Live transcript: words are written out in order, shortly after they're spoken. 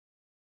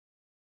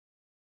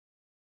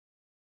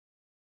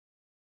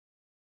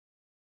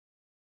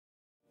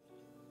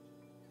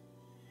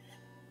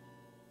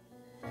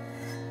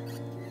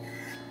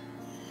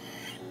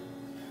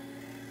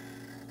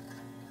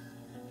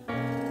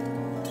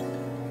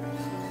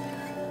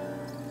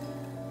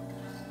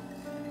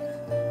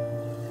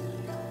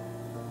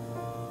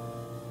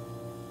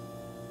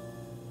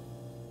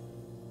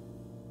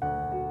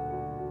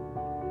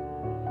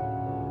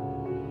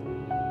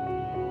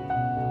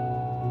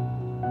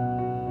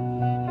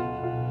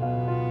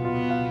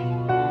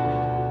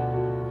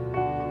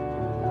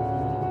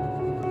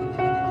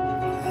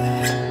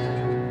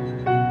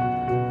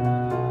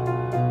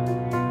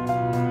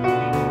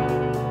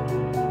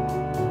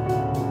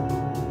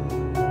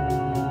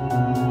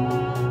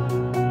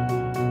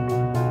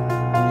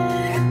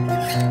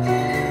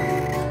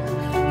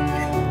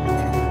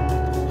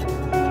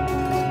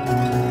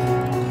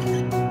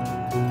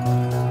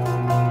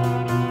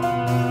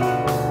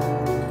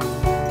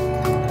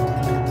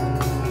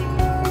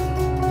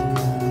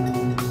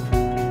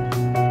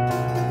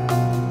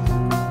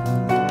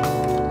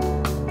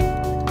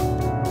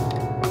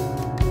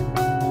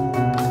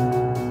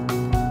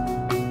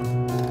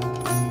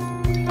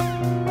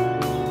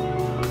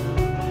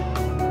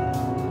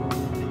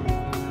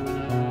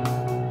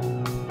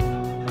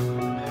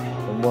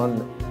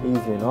one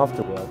evening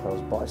after work, I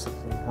was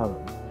bicycling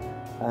home,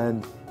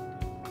 and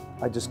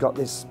I just got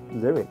this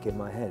lyric in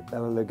my head,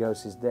 Bela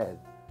Lugosi's dead.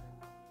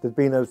 There'd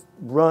been a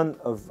run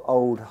of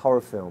old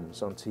horror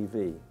films on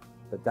TV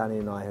that Danny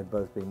and I had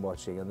both been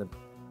watching, and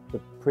the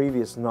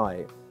previous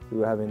night we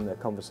were having a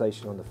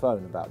conversation on the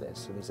phone about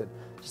this, and he said,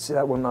 "Did you see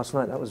that one last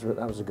night? That was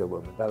a good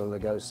one, with Bela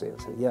Lugosi." I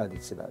said, "Yeah, I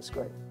did see that, it's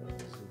great.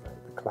 It's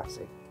the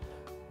classic."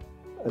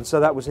 And so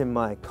that was in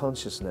my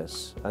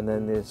consciousness, and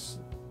then this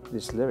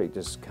lyric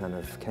just kind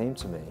of came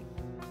to me,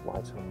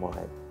 white on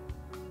white,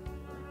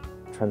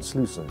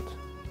 translucent,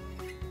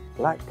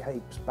 black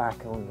capes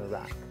back on the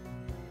rack.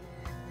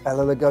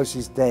 Bela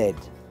Lugosi's dead.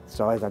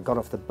 So I got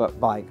off the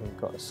bike and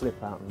got a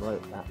slip out and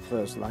wrote that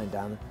first line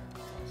down.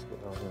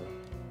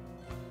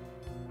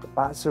 The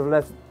bats have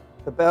left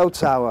the bell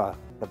tower.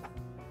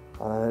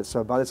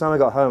 So by the time I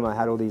got home, I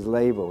had all these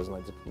labels, and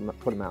I just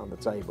put them out on the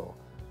table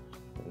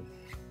and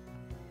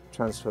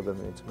transferred them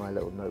into my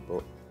little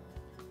notebook.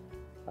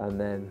 And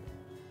then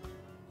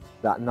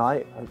that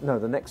night, no,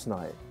 the next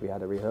night, we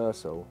had a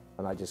rehearsal,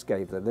 and I just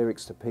gave the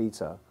lyrics to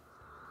Peter.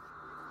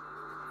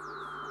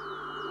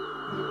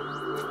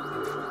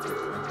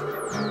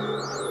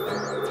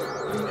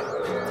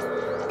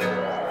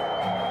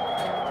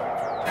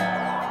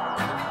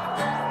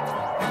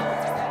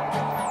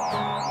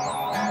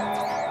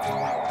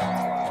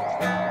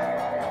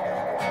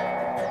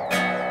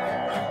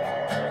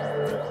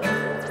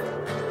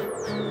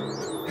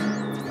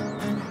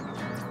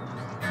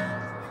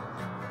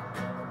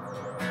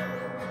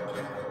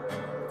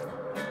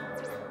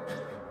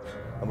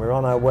 And we're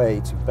on our way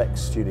to Beck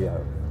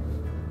Studio,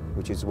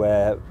 which is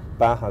where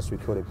Bauhaus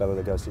recorded Bela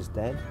Lugosi's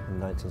Dead in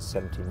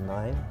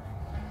 1979.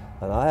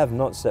 And I have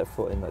not set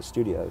foot in that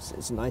studio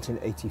since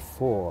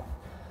 1984,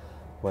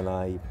 when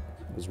I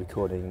was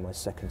recording my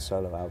second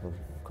solo album,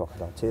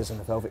 Crocodile Tears and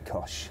the Velvet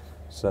Kosh.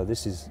 So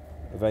this is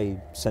a very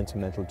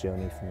sentimental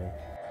journey for me.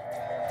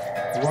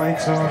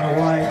 White on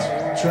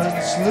white,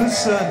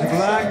 translucent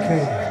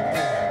blanket,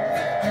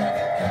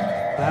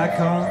 back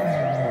on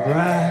the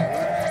rack.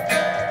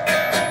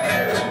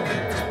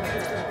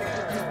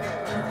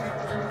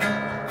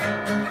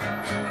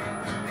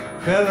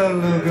 Bela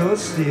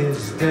Lugosi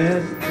is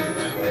dead.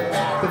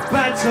 The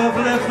bats have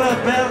left the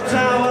bell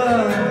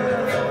tower.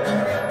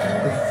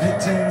 The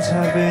victims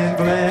have been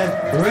bled.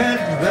 Red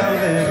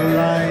velvet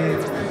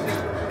light.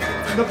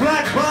 The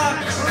black box.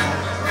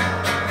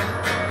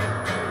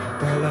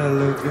 Bela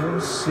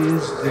Lugosi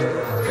is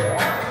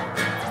dead.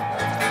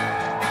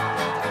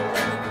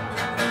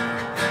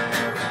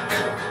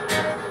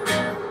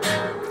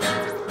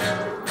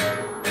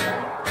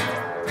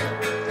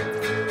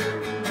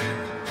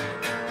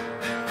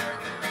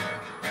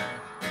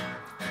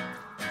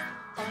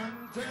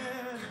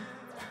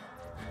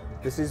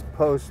 This is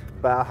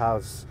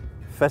post-Bauhaus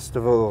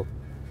festival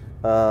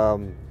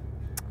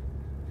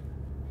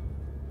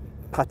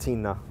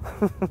patina.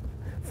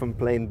 From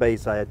playing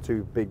bass, I had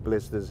 2 big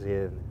blisters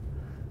here,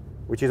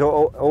 which is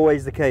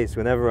always the case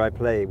whenever I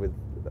play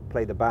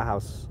the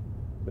Bauhaus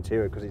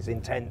material, because it's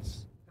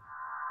intense.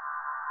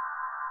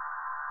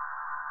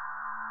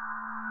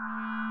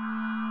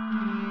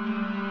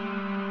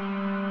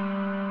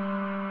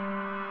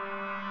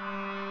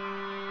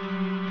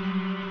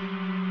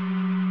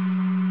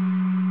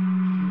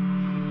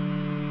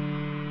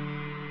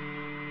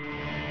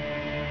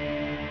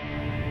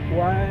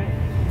 Why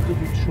did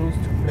you choose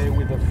to play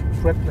with a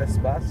fretless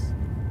bass?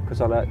 Because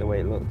I liked the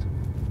way it looked.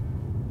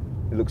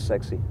 It looked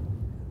sexy.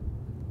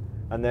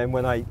 And then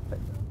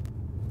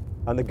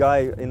and the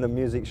guy in the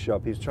music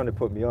shop, he was trying to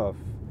put me off.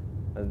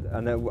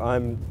 And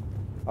I'm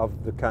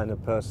of the kind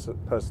of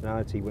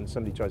personality, when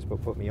somebody tries to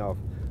put me off,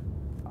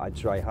 I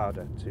try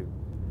harder to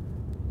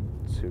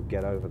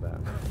get over that.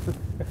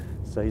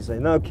 So he's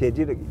saying, "No,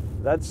 kid,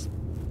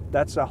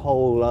 that's a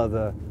whole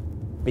other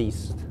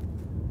beast.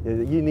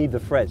 You need the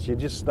frets. You're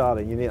just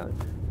starting.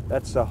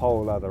 That's a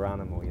whole other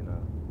animal, you know."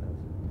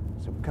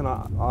 So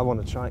I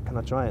want to try it. Can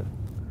I try it?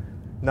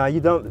 No, you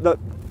don't. Look,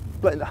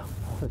 but I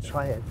want to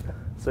try it.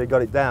 So he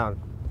got it down.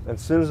 And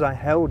as soon as I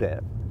held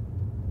it,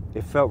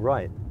 it felt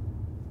right.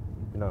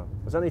 You know,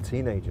 I was only a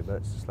teenager, but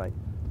it's just like,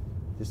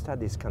 just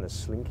had this kind of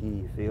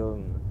slinky feel,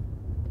 and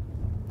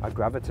I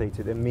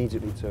gravitated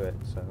immediately to it.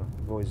 So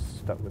I've always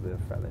stuck with the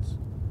fretless.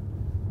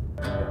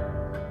 Yeah.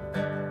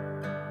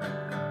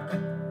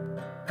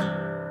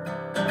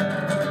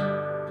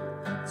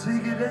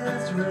 Take it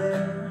as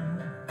read,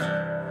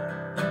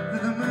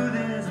 but the mood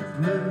is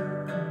blue.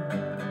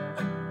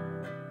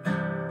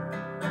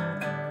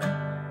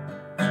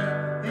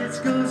 It's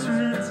ghost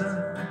written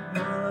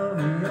all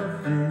over your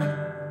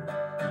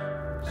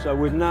face. So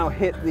we've now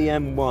hit the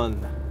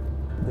M1.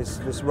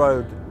 This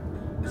road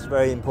is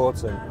very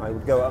important. I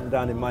would go up and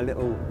down in my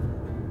little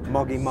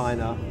Moggy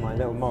Minor, my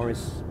little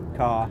Morris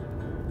car,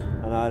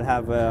 and I'd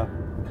have a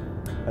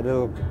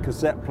little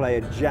cassette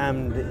player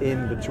jammed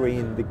in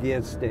between the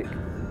gear stick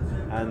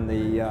and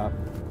the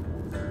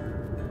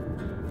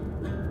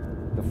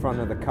front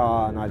of the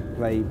car, and I'd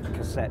play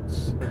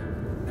cassettes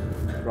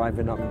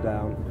driving up and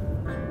down.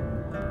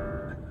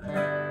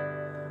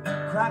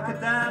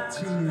 crocodile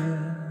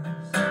tears.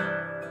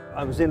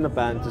 I was in the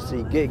band to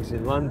see gigs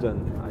in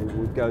London. I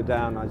would go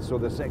down, I saw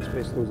the Sex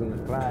Pistols and the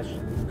Clash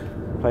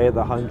play at the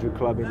 100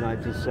 Club in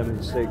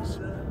 1976.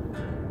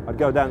 I'd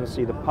go down and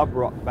see the pub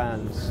rock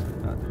bands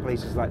at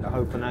places like the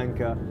Hope and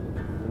Anchor,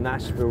 the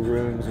Nashville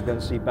Rooms. I'd go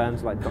and see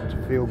bands like Dr.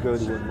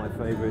 Feelgood, one of my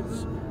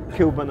favourites,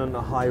 Kilburn and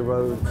the High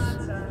Roads,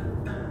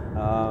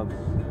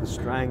 the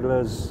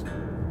Stranglers,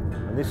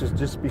 and this was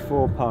just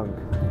before punk.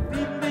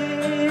 Beat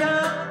me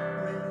up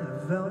with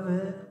a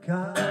velvet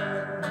car.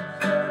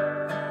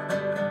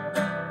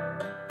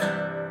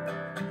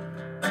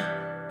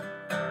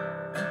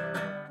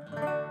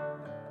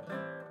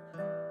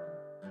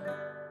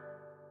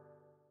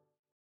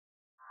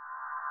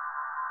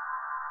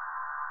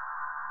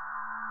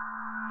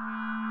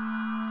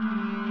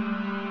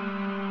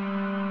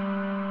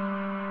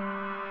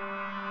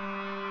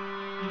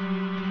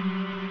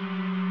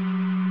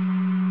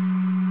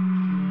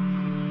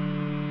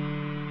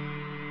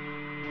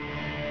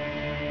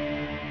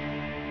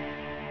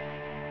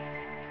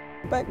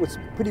 Beck was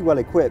pretty well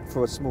equipped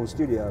for a small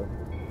studio,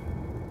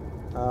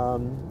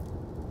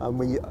 and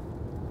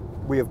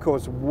we of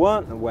course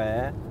weren't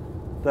aware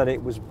that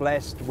it was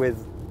blessed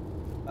with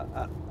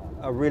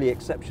a really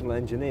exceptional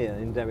engineer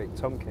in Derek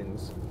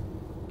Tompkins,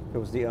 who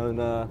was the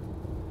owner,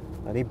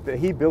 and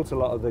he built a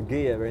lot of the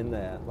gear in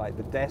there, like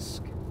the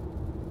desk.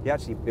 He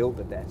actually built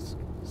the desk,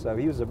 so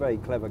he was a very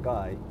clever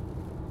guy,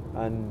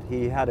 and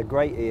he had a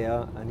great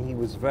ear, and he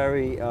was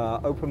very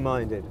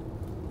open-minded.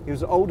 He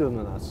was older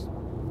than us.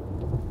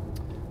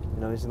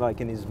 You know, he's like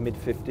in his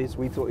mid-50s.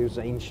 We thought he was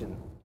ancient.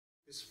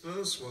 This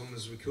first one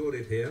was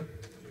recorded here.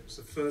 It was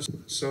the first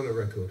solo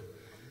record,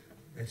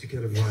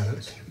 Etiquette of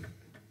Violence.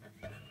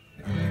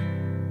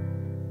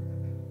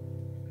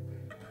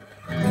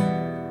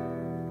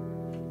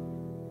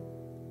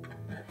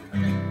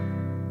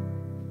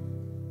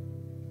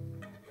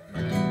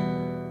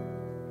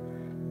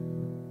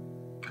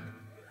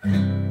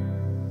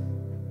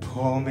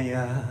 Pour me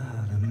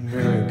out a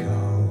miracle.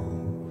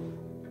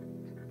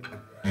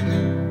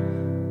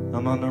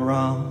 I'm on the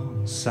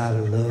wrong side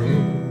of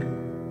love.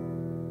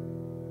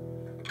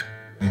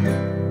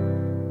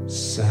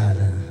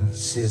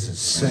 Silence is a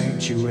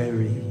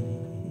sanctuary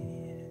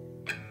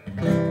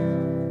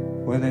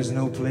when there's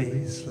no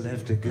place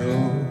left to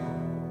go.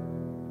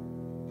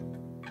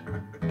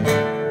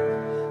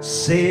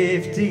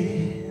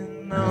 Safety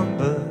in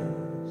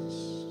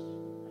numbers,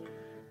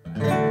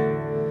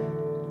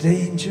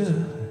 danger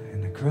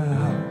in the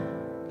crowd.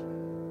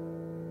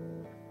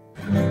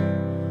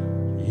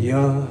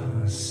 You're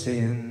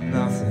saying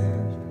nothing,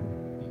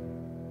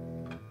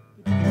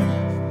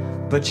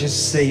 but you're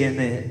saying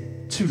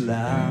it too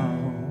loud.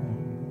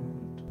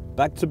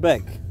 Back to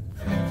Beck.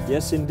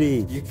 Yes,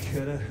 indeed. You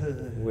could have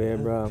heard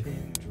We're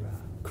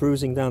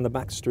cruising down the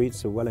back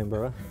streets of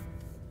Wellingborough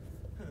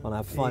on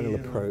our final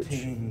approach.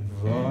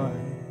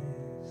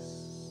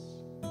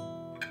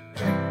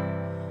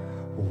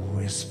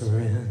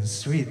 Whispering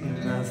sweet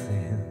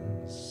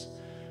nothings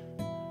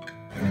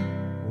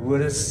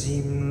would have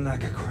seemed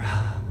like a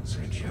crowd's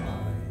rejoice.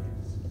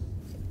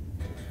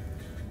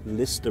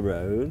 Lister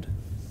Road,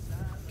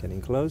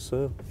 getting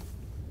closer.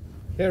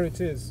 Here it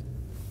is.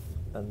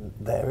 And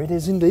there it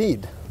is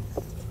indeed.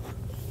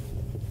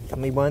 Let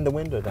me wind the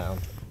window down.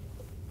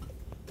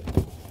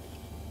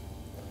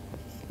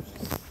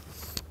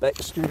 Beck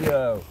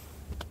Studio.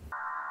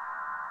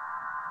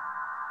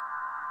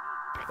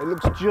 It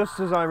looks just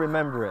as I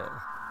remember it,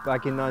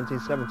 back in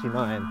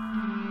 1979.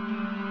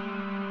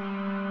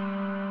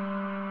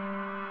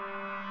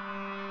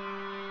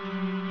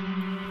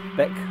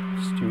 Beck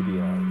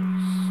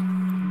Studios.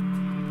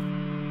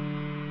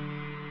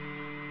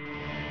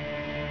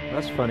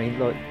 That's funny,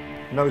 look,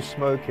 no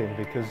smoking,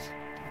 because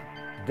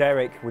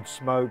Derek would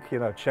smoke, you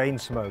know, chain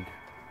smoke.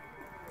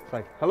 It's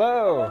like,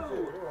 hello!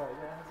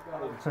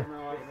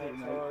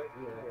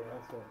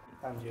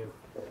 And you.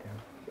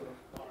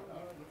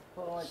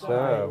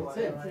 So,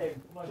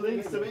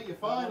 Pleased to meet you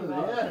finally,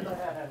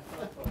 yeah.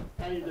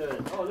 How you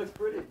doing? Oh, it looks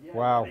brilliant. Yeah.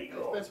 wow.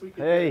 Best we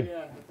can Hey. do,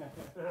 yeah.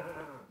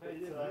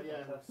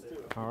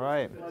 All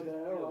right.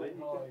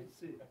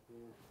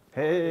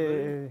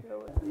 Hey.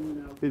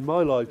 In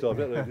my lifetime,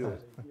 don't know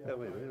yours.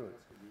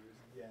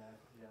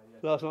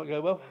 Last night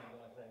go well?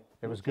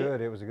 It was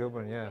good. It was a good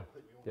one. Yeah.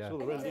 Yeah. Saw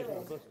the rendition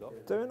on first off.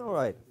 Doing all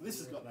right. This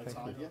has got no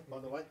time yet, by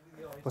the way.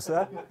 What's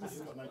that? This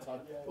has got no time.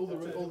 All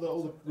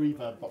the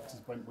reverb boxes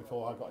went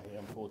before I got here,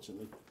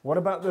 unfortunately. What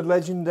about the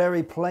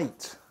legendary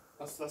plate?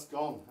 That's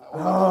gone.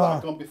 All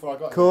that gone before I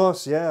got Of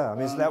course, yeah. I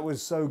mean, that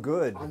was so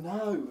good. here. I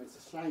know, it's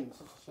a shame,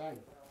 such a shame.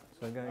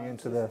 So going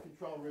into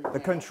Control room. the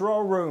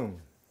control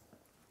room.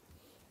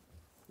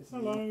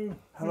 Hello.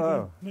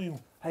 Hello. Neil.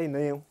 Hey,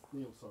 Neil.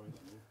 Neil, sorry.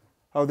 Neil.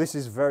 Oh, this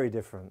is very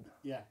different.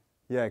 Yeah.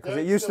 Yeah, because it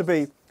Derek used to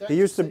be. Derek He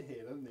used to. sit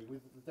here, didn't he?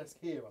 With the desk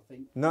here, I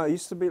think. No, it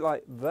used to be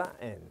like that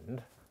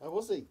end, Oh,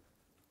 was he?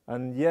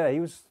 and yeah, he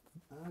was.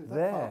 Oh, that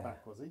There. far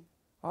back, was he?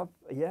 Up,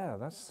 yeah,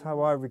 that's how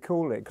I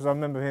recall it. Because I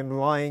remember him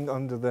lying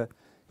under the.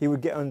 he would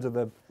get under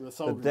the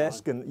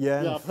desk and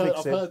I've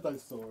fix it. heard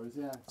those stories.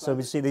 Yeah. So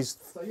we see these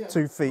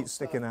 2 feet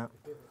sticking out.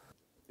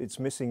 It's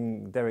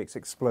missing Derek's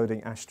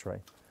exploding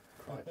ashtray.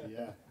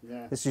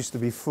 Yeah. This used to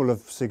be full of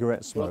cigarette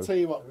But smoke. I'll tell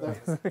you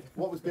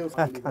what was Bill's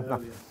feeling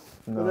earlier.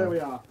 No. But there we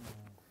are.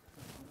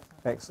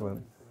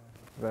 Excellent.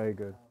 Very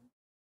good.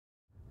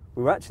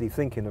 We were actually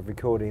thinking of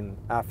recording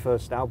our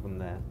first album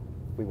there.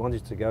 We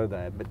wanted to go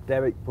there, but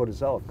Derek put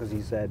us off because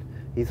he said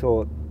he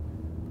thought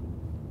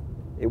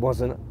it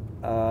wasn't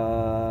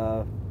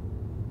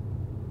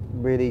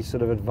really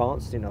sort of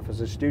advanced enough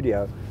as a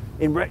studio.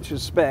 In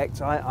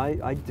retrospect,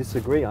 I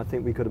disagree. I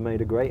think we could have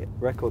made a great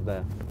record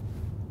there.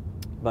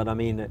 But I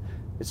mean, it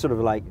sort of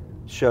like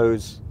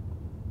shows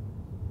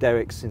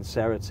Derek's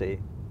sincerity.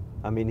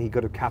 I mean, he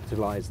could have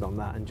capitalized on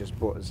that and just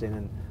brought us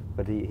in,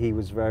 but he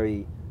was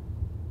very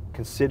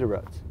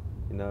considerate,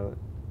 you know,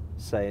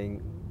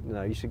 saying, you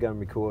know, you should go and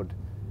record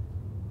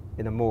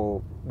in a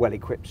more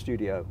well-equipped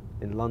studio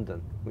in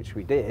London, which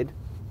we did,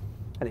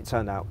 and it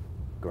turned out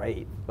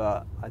great.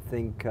 But I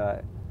think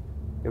it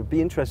would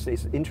be interesting.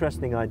 It's an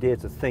interesting idea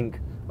to think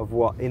of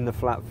what In the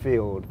Flat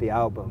Field, the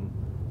album,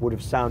 would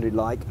have sounded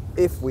like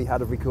if we had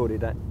have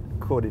recorded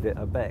it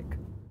at Beck.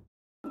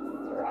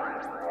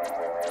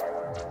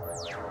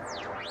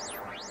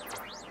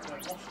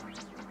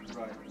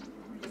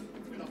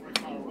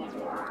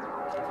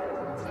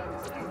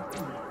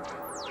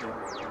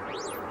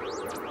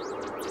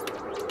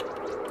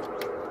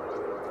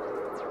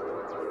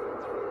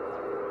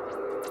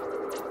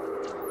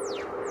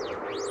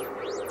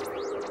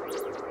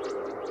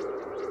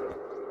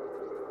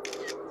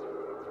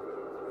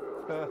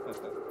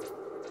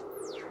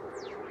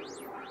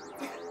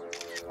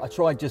 I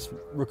tried just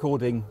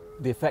recording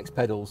the effects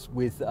pedals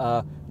with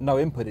no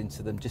input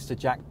into them, just a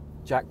jack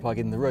plug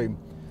in the room,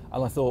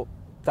 and I thought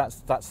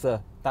that's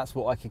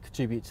what I could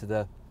contribute to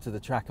the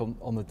track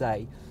on the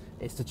day.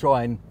 It's to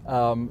try and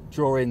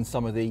draw in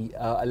some of the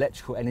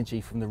electrical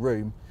energy from the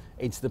room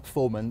into the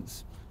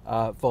performance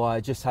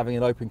via just having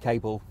an open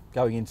cable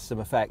going into some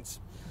effects,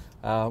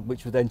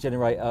 which would then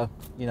generate a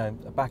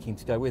backing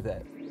to go with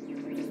it.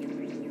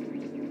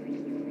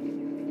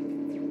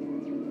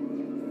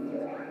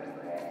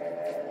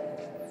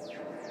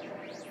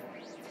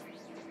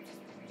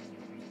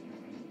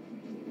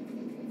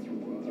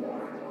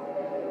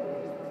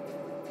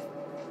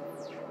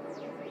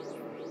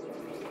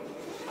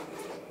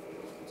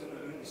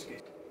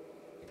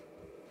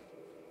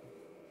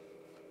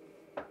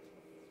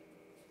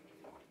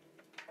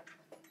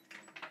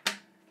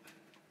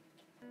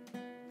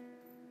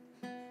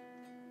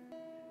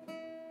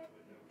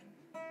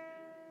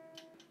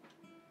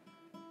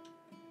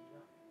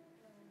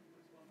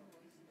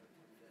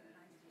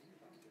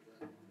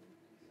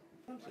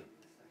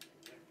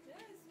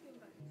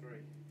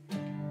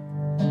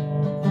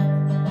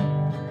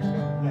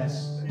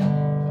 Yes.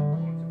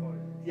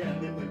 Yeah,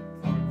 and then we're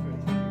firing through.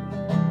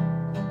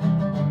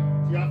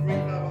 Do you have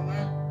reverb on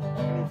that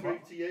coming through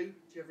to you?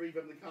 Do you have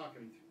reverb in the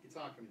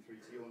guitar coming through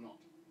to you or not?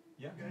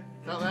 Yeah.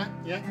 Got that?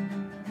 Yeah?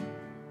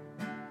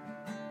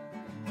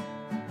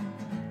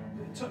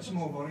 Touch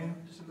more volume,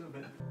 just a little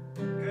bit.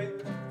 Okay.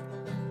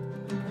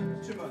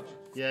 Too much.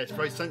 Yeah, it's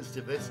very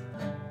sensitive, this.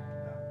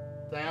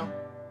 Down.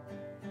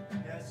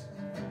 Yes.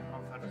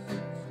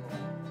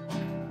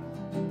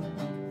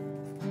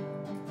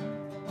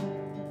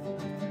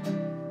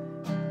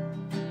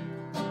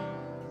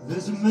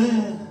 There's a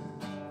man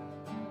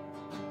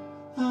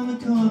on the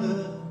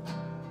corner,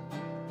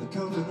 a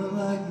coconut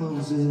like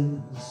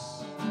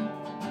Moses,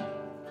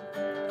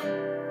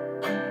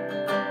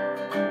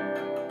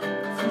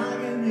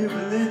 flagging new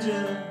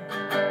religion.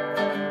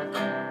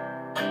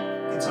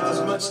 Guitar's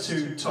much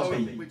too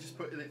toppy. We're just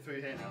putting it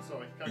through here now,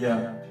 sorry.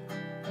 Yeah.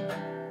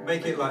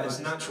 Make it like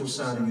as natural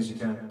sounding as you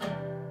can.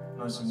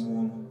 Nice and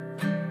warm.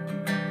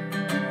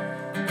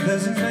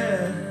 There's a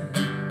man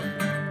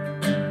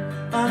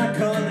on a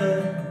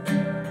corner,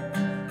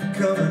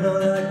 coming on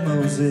like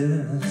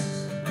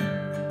Moses,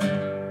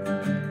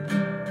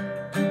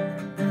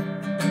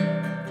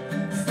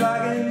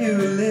 flagging new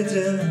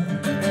religion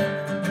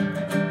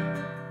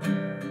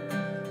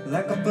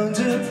like a bunch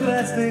of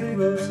plastic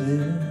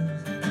roses.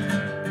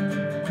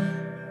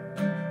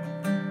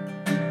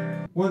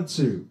 1,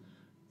 2,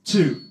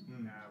 2.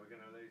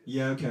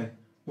 Yeah, okay.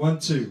 1,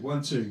 2,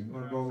 1, 2.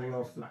 Want to roll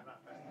off the...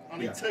 I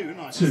need two, don't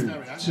I? 2,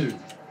 Stereo. 2,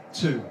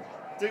 2.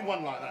 Do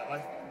one like that,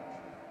 though.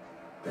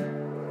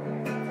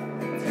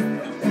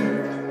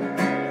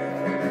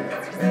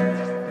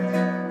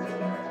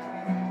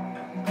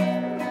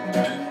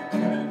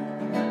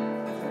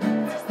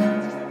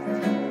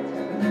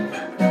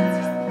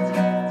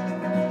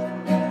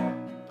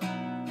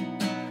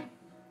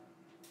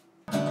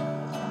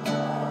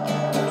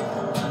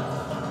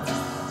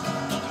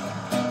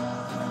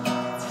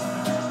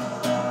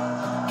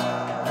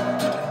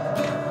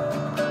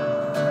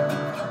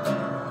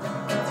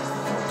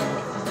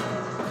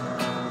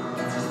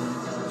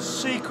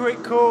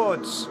 Secret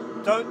chords.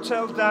 Don't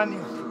tell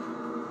Daniel.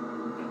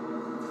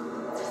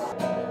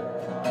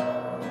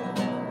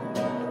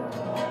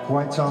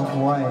 white on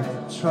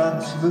white,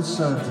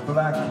 translucent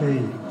black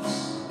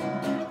capes,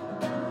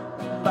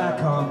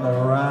 back on the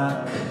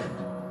rack.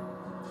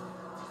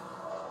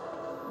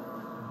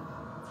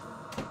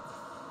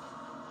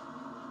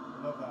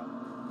 Love that.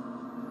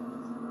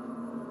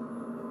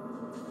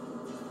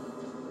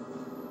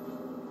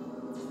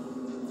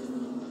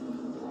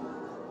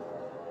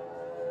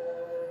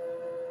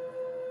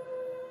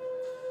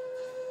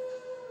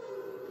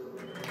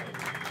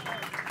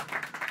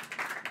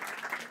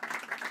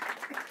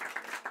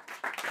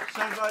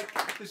 Sounds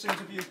like this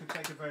interview could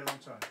take a very long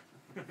time.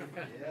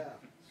 Yeah.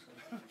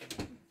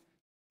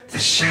 The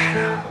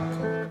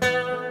shadow.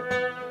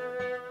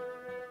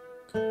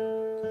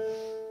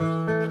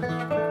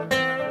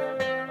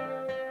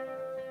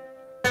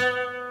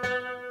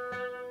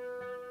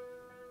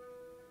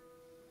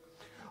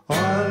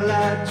 All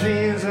our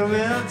dreams are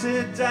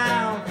melted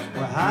down.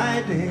 We're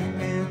hiding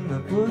in the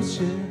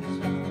bushes.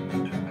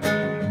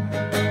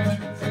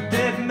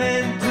 Dead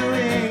men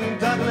doing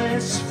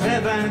Douglas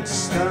Fairbanks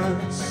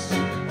stunts.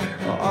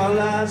 All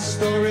our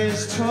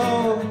stories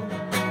told,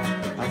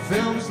 our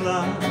films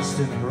lost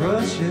in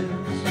brushes.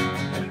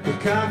 We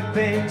can't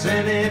paint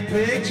any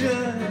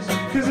pictures,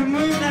 'cause the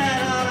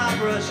moonlight on our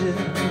brushes.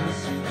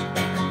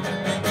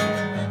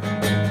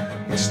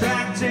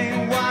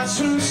 Extracting wasps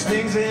from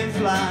stings in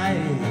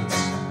flight.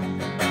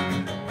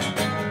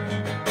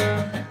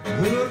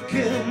 Who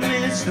could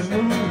miss the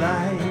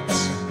moonlight?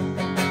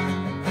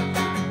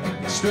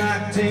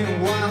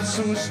 Extracting wasps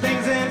from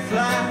stings in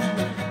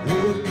flight.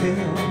 Who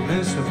can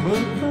miss the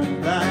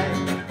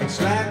moonlight?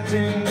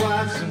 Extracting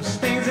wasps from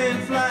stings in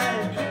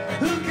flight.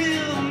 Who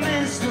can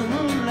miss the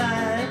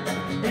moonlight?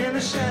 In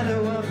the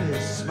shadow of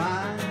his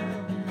smile.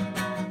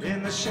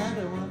 In the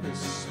shadow of his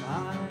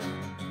smile.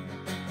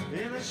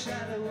 In the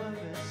shadow of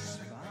his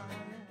smile.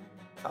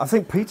 I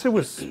think Peter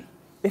was,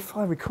 if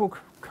I recall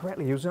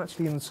correctly, he was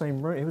actually in the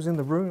same room. He was in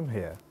the room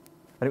here.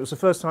 And it was the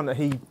first time that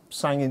he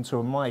sang into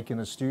a mic in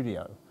a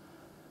studio.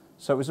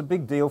 So it was a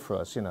big deal for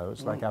us, you know. It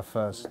was like our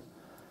first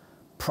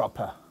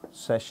proper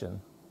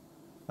session.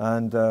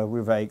 And we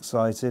were very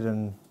excited,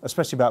 and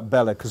especially about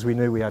Bela, because we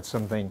knew we had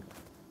something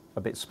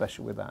a bit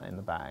special with that in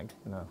the bag,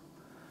 you know.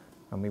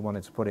 And we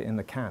wanted to put it in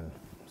the can.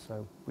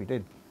 So we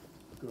did.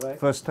 Great.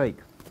 First take.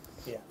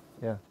 Yeah.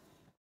 Yeah.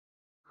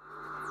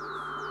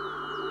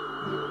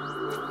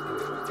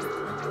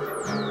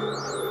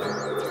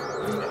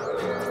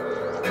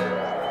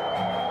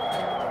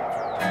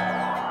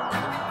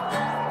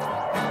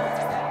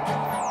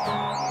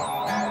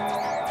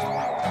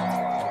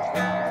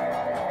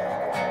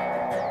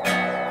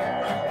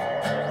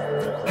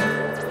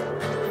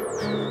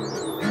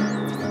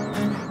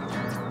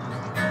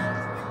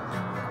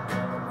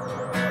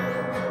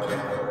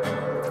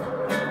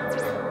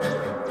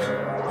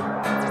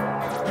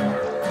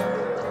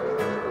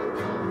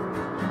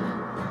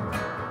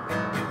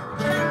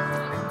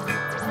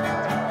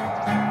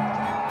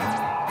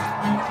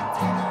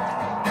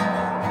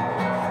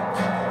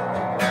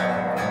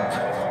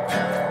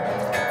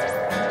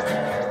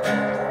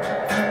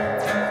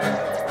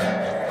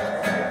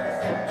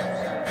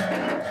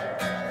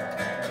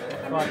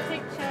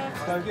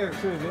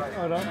 Thank you.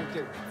 Hold on. Thank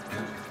you.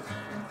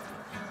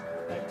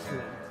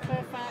 Excellent.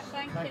 Perfect.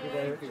 Thank you.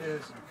 David.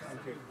 Cheers.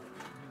 Thank you.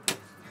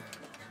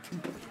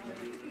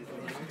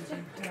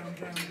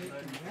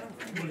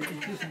 He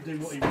doesn't do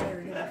what he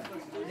wants.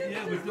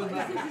 Yeah, we've done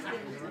that.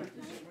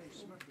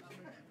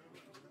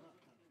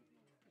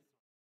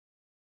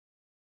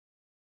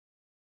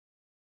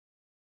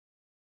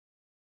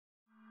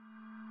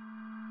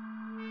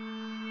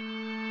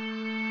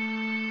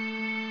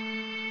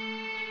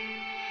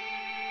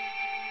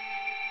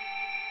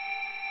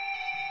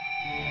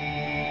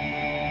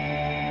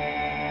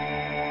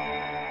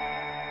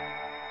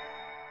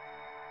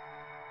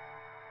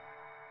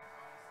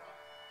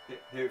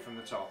 Hear it from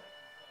the top.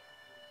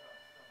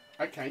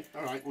 Okay,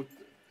 all right. Well,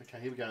 okay,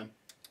 here we go.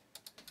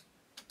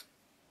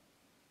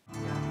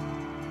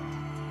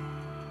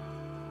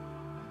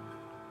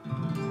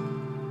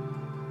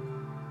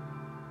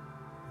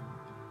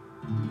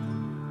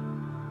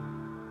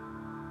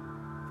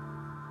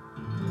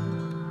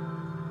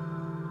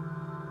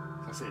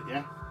 That's it,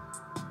 yeah?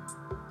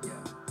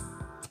 Yeah.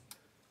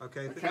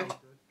 Okay. Okay,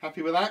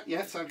 happy with that?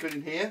 Yeah, sounds good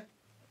in here.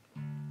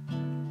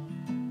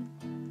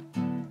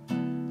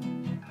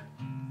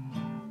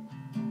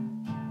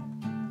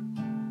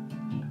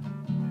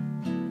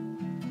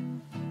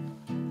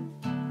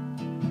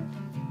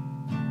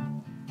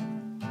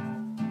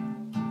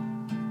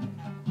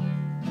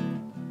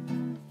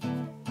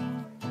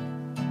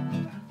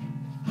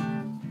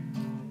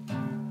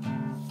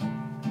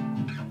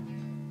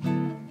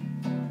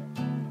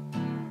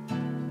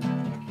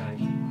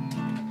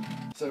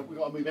 So we've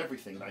got to move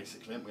everything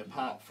basically, haven't we,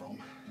 apart from.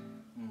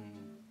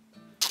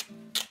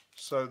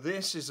 So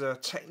this is a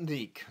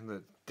technique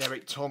that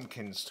Derek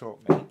Tompkins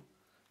taught me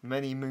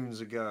many moons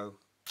ago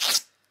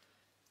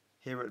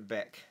here at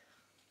Beck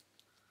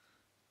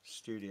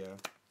Studio,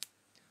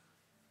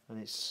 and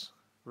it's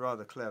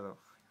rather clever.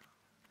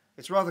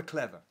 It's rather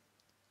clever.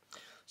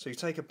 So you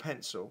take a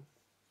pencil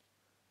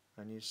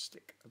and you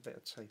stick a bit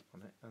of tape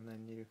on it, and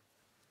then you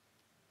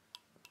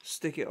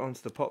stick it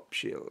onto the pop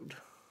shield,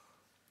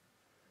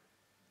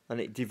 and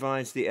it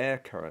divides the air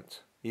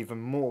current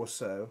even more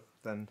so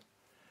than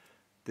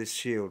this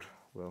shield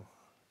will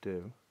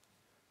do.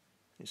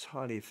 It's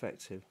highly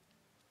effective.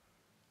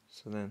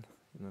 So then,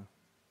 you know,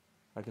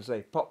 I can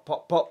say pop,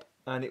 pop, pop,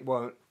 and it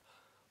won't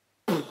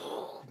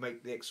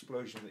make the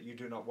explosion that you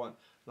do not want.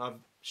 And I've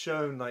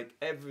shown like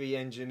every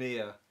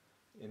engineer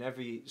in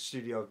every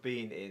studio I've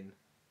been in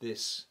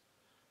this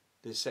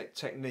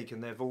technique,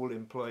 and they've all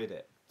employed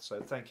it.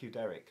 So thank you,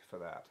 Derek, for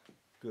that.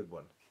 Good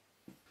one.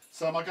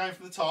 So am I going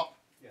from the top?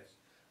 Yes.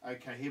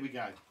 Okay, here we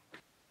go.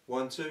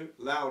 1, 2,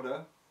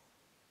 louder.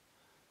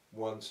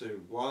 1,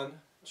 2, 1,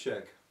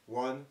 check.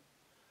 1.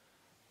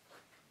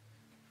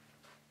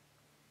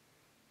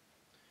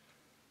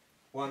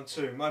 1,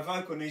 2. My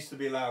vocal needs to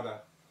be louder.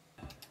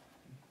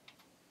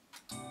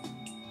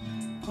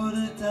 Put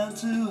it down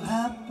to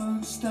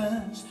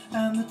happenstance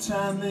and the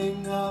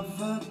timing of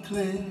a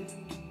click.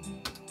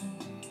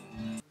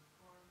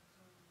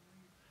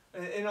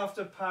 In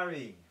after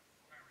Paris.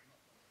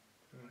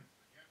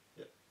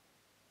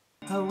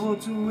 I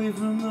walked away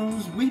from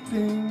those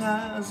weeping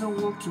eyes. I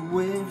walked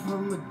away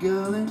from the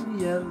girl in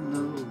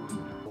yellow.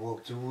 I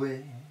walked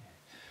away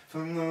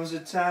from those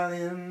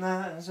Italian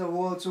eyes. I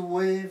walked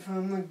away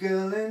from the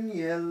girl in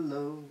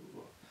yellow.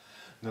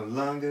 No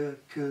longer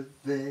could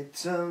they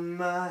turn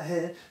my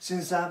head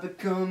since I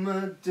become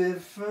a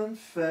different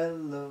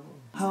fellow.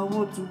 I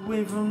walked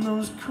away from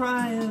those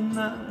crying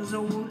eyes. I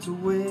walked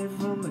away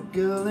from the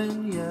girl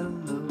in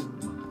yellow.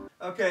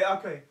 Okay,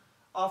 okay.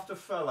 After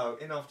fellow,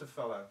 in after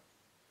fellow.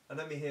 And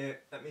let me hear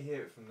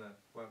it from there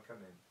when I'm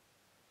coming in.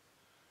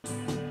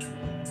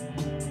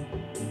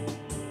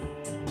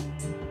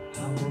 I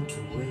walked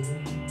away.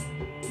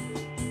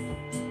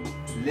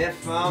 Les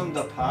femmes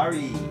de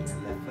Paris.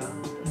 Les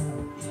femmes.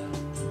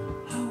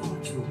 I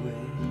walked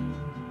away.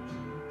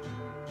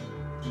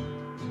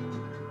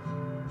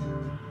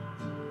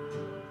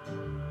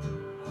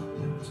 I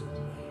walked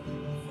away.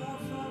 Far,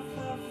 far,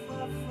 far,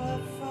 far, far,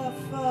 far,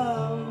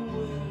 far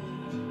away.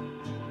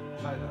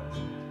 Try that.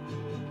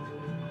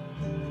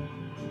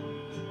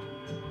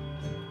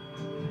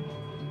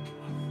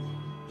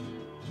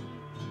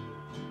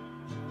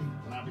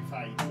 And that'll be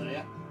fade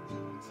there,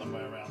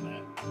 somewhere around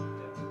there.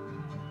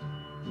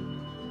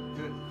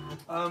 Good.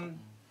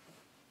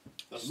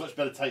 That's much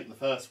better take than the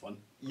first one.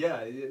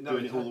 Yeah, no,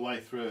 Doing it all the way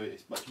through,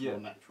 it's much more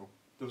natural.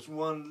 There was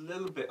one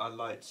little bit I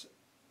liked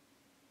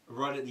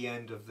right at the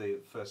end of the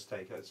first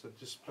take. So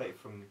just play it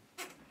from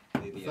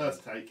the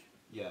First end. take.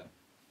 Yeah.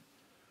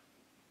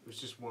 It was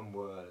just one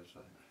word. It was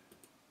like,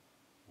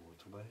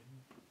 walk away.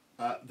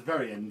 The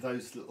very end,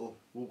 those little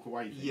walk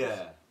away things.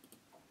 Yeah.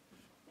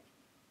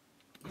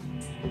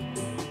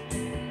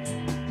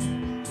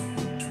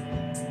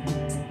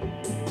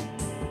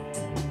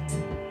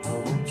 I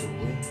walked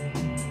away.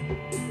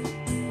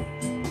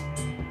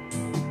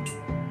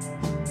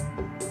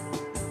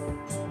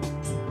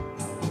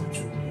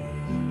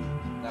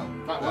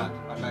 That one.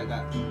 I like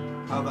that.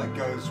 How that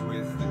goes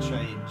with the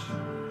change.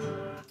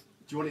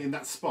 Do you want it in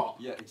that spot?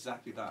 Yeah,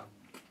 exactly that.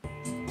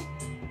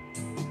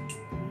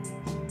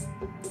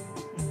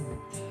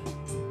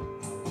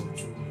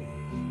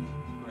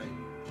 Great.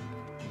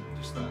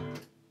 Just that.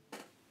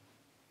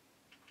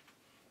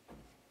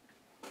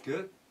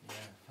 Good. Yeah,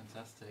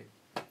 fantastic.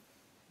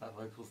 That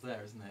vocal's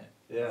there, isn't it?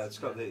 Yeah, it's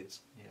got the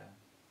yeah.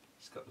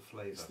 it's got the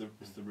flavour.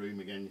 It's the room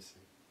again, you see.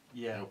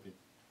 Yeah. Helping,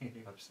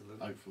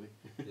 Absolutely. hopefully.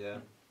 Yeah.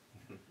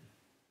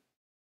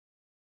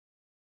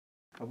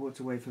 I walked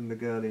away from the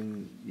girl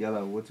in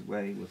yellow, walked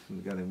away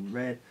from the girl in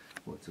red,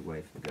 walked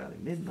away from the girl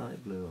in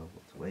midnight blue, I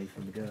walked away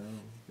from the girl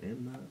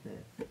in my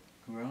bed.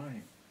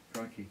 Right.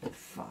 Crikey.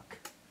 Fuck.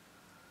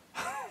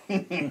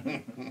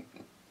 Turn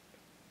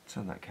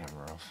that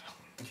camera off.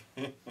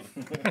 Too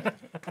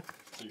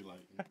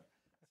late.